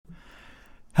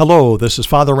Hello, this is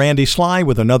Father Randy Sly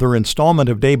with another installment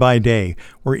of Day by Day,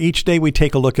 where each day we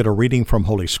take a look at a reading from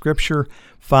Holy Scripture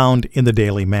found in the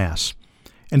daily Mass.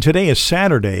 And today is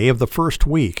Saturday of the first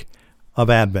week of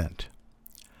Advent.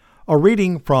 A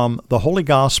reading from the Holy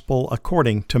Gospel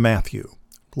according to Matthew.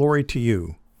 Glory to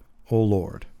you, O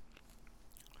Lord.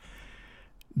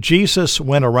 Jesus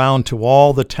went around to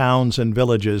all the towns and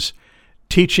villages,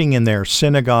 teaching in their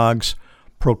synagogues,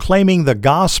 proclaiming the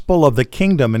gospel of the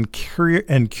kingdom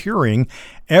and curing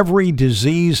every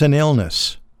disease and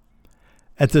illness.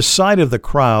 At the sight of the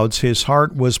crowds, his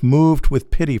heart was moved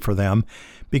with pity for them,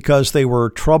 because they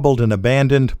were troubled and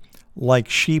abandoned like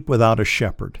sheep without a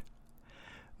shepherd.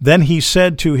 Then he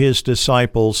said to his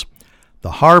disciples,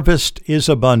 "The harvest is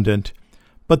abundant,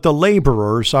 but the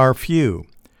laborers are few.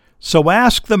 So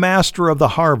ask the master of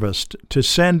the harvest to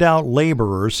send out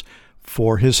laborers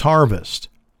for his harvest."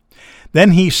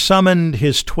 Then he summoned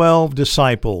his 12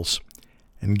 disciples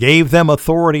and gave them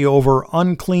authority over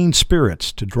unclean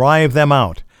spirits to drive them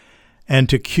out and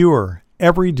to cure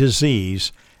every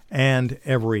disease and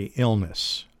every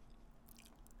illness.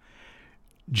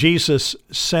 Jesus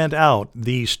sent out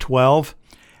these 12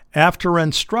 after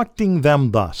instructing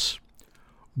them thus,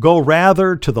 "Go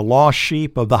rather to the lost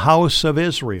sheep of the house of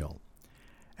Israel.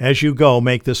 As you go,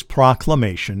 make this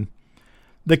proclamation,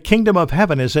 'The kingdom of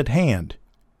heaven is at hand.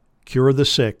 Cure the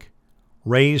sick,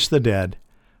 raise the dead,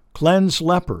 cleanse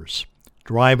lepers,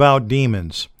 drive out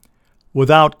demons.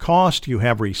 Without cost you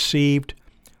have received,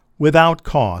 without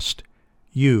cost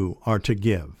you are to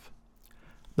give.'"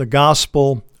 The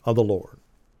Gospel of the Lord.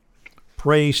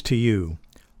 Praise to you,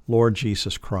 Lord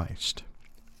Jesus Christ.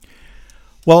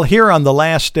 Well, here on the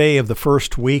last day of the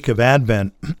first week of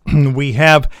Advent, we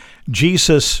have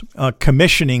Jesus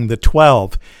commissioning the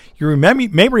 12. You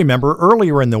may remember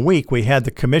earlier in the week we had the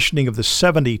commissioning of the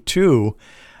 72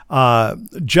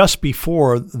 just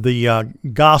before the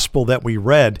gospel that we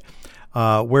read,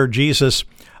 where Jesus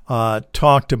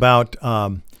talked about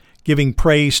giving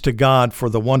praise to God for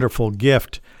the wonderful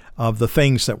gift of the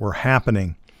things that were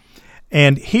happening.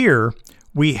 And here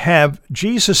we have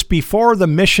Jesus before the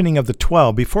missioning of the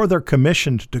 12, before they're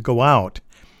commissioned to go out.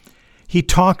 He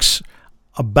talks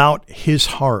about his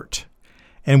heart,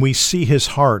 and we see his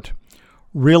heart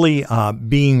really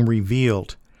being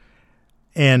revealed.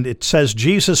 And it says,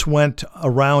 Jesus went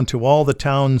around to all the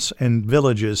towns and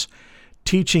villages,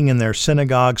 teaching in their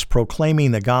synagogues,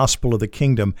 proclaiming the gospel of the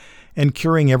kingdom, and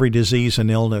curing every disease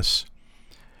and illness.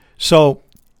 So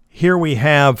here we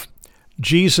have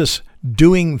Jesus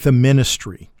doing the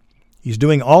ministry. He's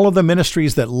doing all of the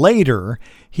ministries that later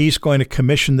he's going to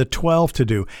commission the 12 to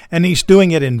do. And he's doing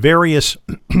it in various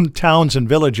towns and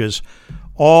villages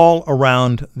all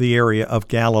around the area of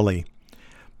Galilee.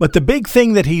 But the big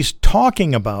thing that he's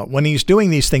talking about when he's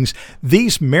doing these things,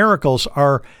 these miracles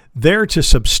are there to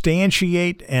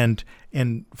substantiate and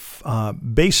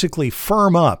basically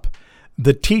firm up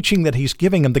the teaching that he's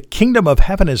giving them. The kingdom of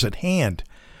heaven is at hand.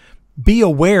 Be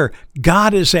aware,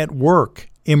 God is at work.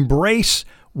 Embrace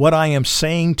what I am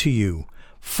saying to you.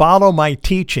 Follow my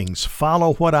teachings.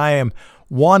 Follow what I am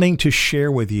wanting to share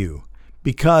with you,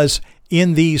 because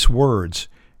in these words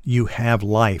you have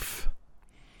life.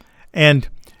 And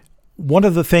one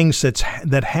of the things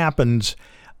that happens,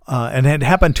 and had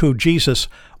happened to Jesus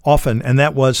often, and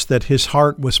that was that his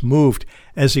heart was moved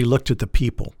as he looked at the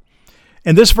people.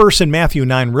 And this verse in Matthew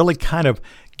 9 really kind of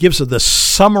gives us the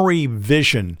summary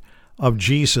vision of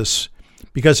Jesus,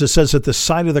 because it says at the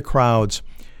sight of the crowds,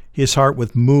 his heart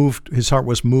was moved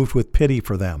with pity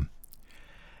for them.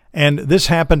 And this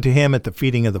happened to him at the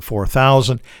feeding of the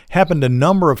 4,000, happened a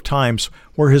number of times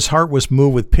where his heart was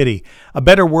moved with pity. A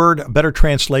better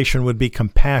translation would be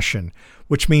compassion,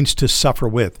 which means to suffer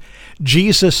with.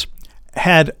 Jesus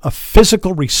had a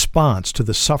physical response to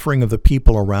the suffering of the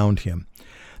people around him.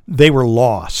 They were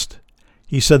lost.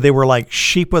 He said they were like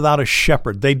sheep without a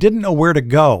shepherd. They didn't know where to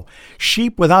go.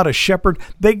 Sheep without a shepherd,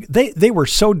 they were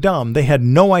so dumb, they had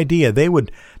no idea. They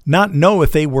would not know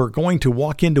if they were going to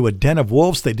walk into a den of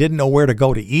wolves. They didn't know where to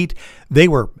go to eat. They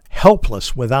were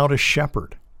helpless without a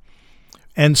shepherd.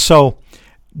 And so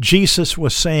Jesus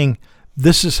was saying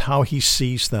this is how he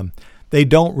sees them. They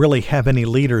don't really have any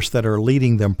leaders that are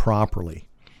leading them properly.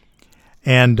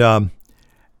 And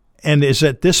is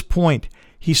at this point,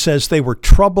 he says they were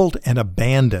troubled and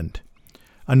abandoned.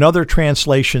 Another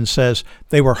translation says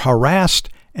they were harassed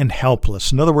and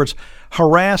helpless. In other words,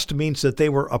 harassed means that they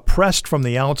were oppressed from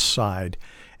the outside,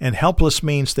 and helpless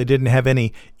means they didn't have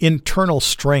any internal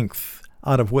strength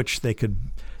out of which they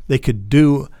could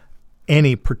do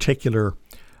any particular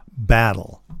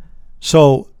battle.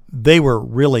 So they were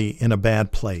really in a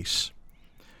bad place.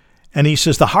 And he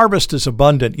says the harvest is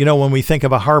abundant. You know, when we think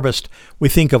of a harvest, we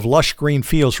think of lush green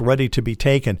fields ready to be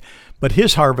taken. But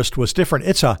his harvest was different.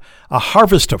 It's a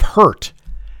harvest of hurt.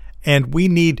 And we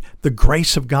need the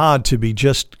grace of God to be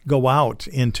just go out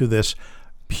into this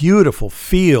beautiful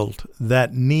field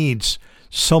that needs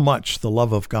so much the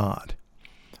love of God.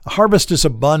 A harvest is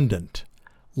abundant.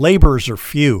 Laborers are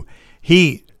few.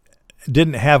 He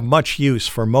didn't have much use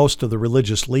for most of the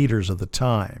religious leaders of the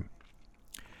time.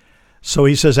 So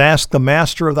he says, ask the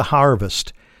master of the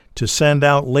harvest to send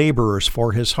out laborers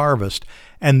for his harvest.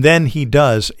 And then he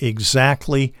does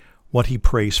exactly what he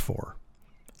prays for.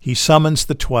 He summons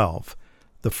the 12,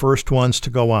 the first ones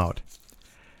to go out.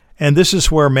 And this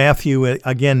is where Matthew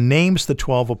again names the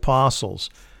 12 apostles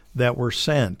that were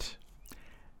sent.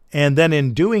 And then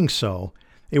in doing so,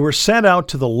 they were sent out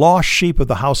to the lost sheep of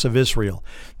the house of Israel.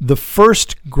 The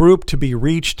first group to be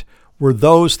reached were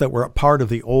those that were a part of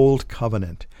the old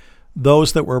covenant,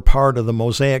 those that were part of the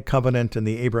Mosaic covenant and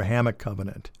the Abrahamic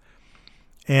covenant.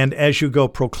 And as you go,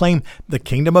 proclaim the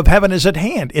kingdom of heaven is at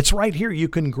hand. It's right here. You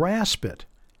can grasp it.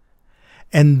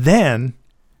 And then,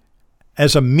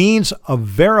 as a means of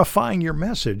verifying your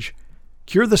message,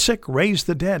 cure the sick, raise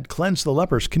the dead, cleanse the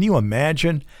lepers. Can you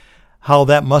imagine how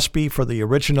that must be for the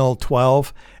original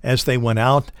 12 as they went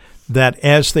out, that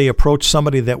as they approached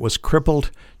somebody that was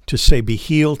crippled to say, be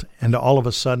healed, and to all of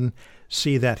a sudden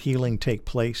see that healing take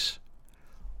place?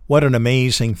 What an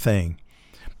amazing thing.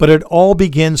 But it all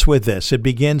begins with this. It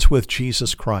begins with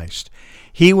Jesus Christ.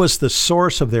 He was the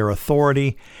source of their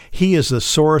authority. He is the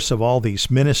source of all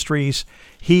these ministries.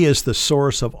 He is the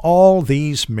source of all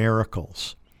these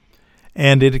miracles.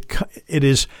 And it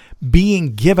is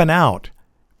being given out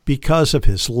because of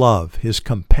his love, his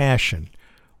compassion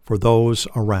for those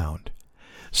around.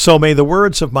 So may the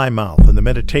words of my mouth and the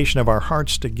meditation of our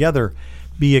hearts together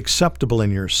be acceptable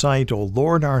in your sight, O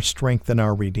Lord, our strength and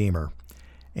our Redeemer.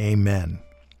 Amen.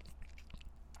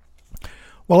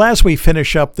 Well, as we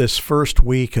finish up this first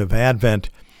week of Advent,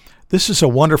 this is a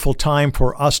wonderful time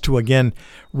for us to again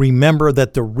remember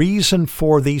that the reason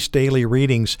for these daily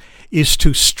readings is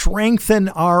to strengthen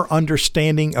our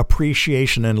understanding,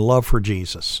 appreciation, and love for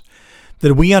Jesus,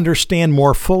 that we understand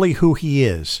more fully who he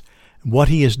is, what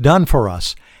he has done for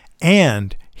us,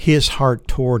 and his heart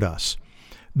toward us.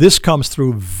 This comes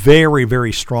through very,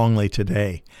 very strongly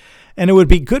today. And it would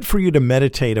be good for you to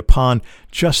meditate upon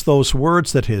just those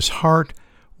words that his heart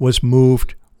was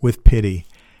moved with pity.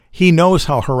 He knows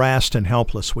how harassed and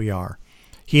helpless we are.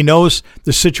 He knows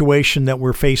the situation that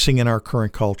we're facing in our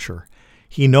current culture.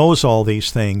 He knows all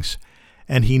these things,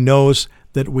 and he knows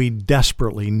that we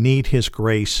desperately need his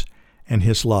grace and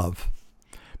his love.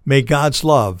 May God's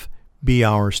love be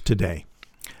ours today.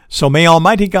 So may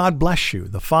Almighty God bless you,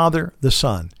 the Father, the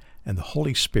Son, and the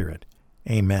Holy Spirit.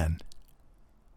 Amen.